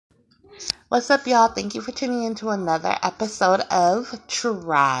What's up, y'all? Thank you for tuning in to another episode of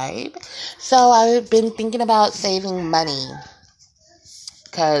Tribe. So I've been thinking about saving money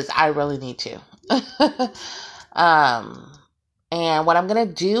because I really need to. And what I'm going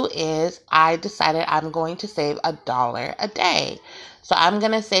to do is I decided I'm going to save $1 a day. So I'm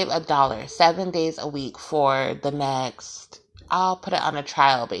going to save $1 7 days a week for the next, I'll put it on a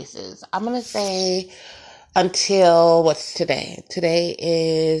trial basis. I'm going to say until, what's today? Today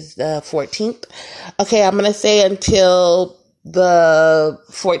is the 14th. Okay, I'm going to say until the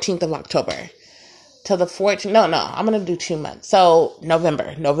 14th of October. Till the 14th. No, I'm going to do 2 months. So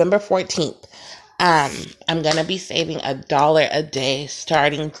November 14th. I'm going to be saving $1 a day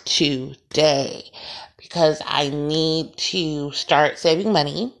starting today because I need to start saving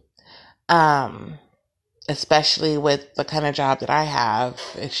money. Especially with the kind of job that I have.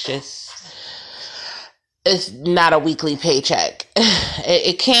 It's not a weekly paycheck.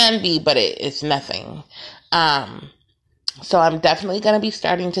 It can be, but it's nothing. So I'm definitely going to be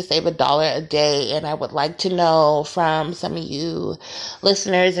starting to save $1 a day. And I would like to know from some of you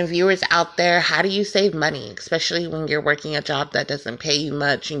listeners and viewers out there, how do you save money? Especially when you're working a job that doesn't pay you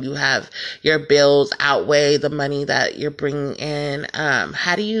much and you have your bills outweigh the money that you're bringing in.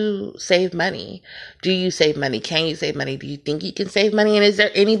 How do you save money? Do you save money? Can you save money? Do you think you can save money? And is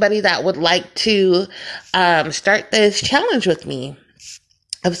there anybody that would like to start this challenge with me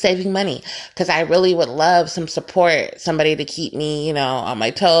of saving money? Because I really would love some support, somebody to keep me, on my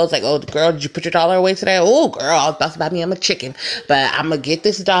toes. Like, oh, girl, did you put your $1 away today? Oh, girl, that's about me. I'm a chicken, but I'm going to get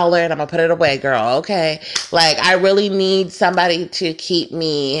this $1 and I'm going to put it away, girl. Okay. Like, I really need somebody to keep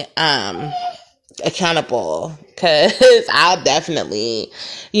me, accountable, because I'll definitely,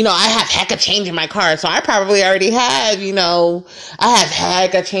 I have heck of change in my car, so I probably already have, I have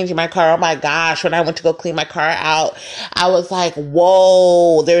heck of change in my car. Oh my gosh, when I went to go clean my car out, I was like,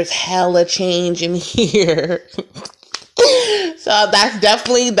 whoa, there's hella change in here. So that's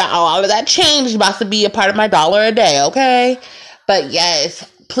definitely, all of that change is about to be a part of my $1 a day, okay? But yes,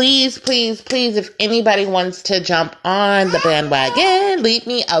 please, if anybody wants to jump on the bandwagon, leave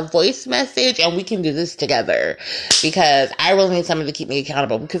me a voice message and we can do this together, because I really need somebody to keep me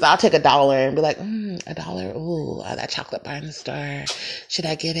accountable, because I'll take $1 and be like, $1, ooh, that chocolate bar in the store, should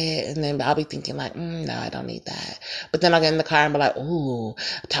I get it? And then I'll be thinking like, no, I don't need that. But then I'll get in the car and be like, ooh,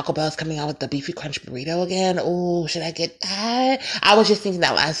 Taco Bell's coming out with the beefy crunch burrito again. Ooh, should I get that? I was just thinking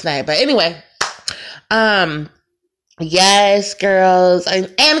that last night. But anyway, yes, girls and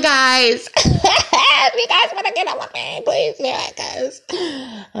guys, if you guys want to get on with me, please do it, guys.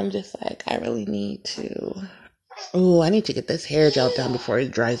 I'm just like, I really need to. Oh, I need to get this hair gel done before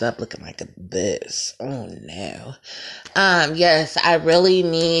it dries up looking like this. Oh no. Yes, I really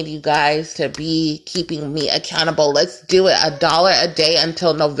need you guys to be keeping me accountable. Let's do it. $1 a day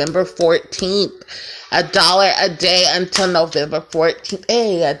until November 14th. $1 a day until November 14th.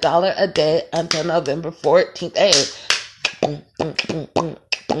 Hey, $1 a day until November 14th. Hey.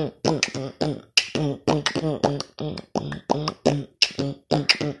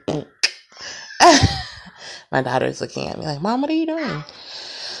 My daughter's looking at me like, Mom, what are you doing?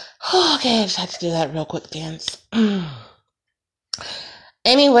 Oh, okay, I just had to do that real quick dance.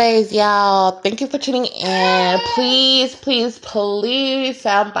 Anyways, y'all, thank you for tuning in. Please,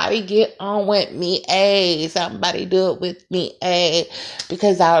 somebody get on with me, somebody do it with me,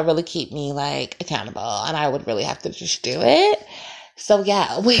 because that would really keep me, accountable, and I would really have to just do it. So,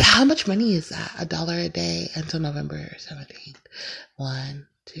 yeah, wait, how much money is that? $1 a day until November 17th. 1,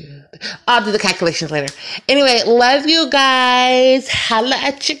 2, 3. I'll do the calculations later. Anyway, love you guys. Holla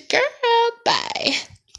at your girl. Bye.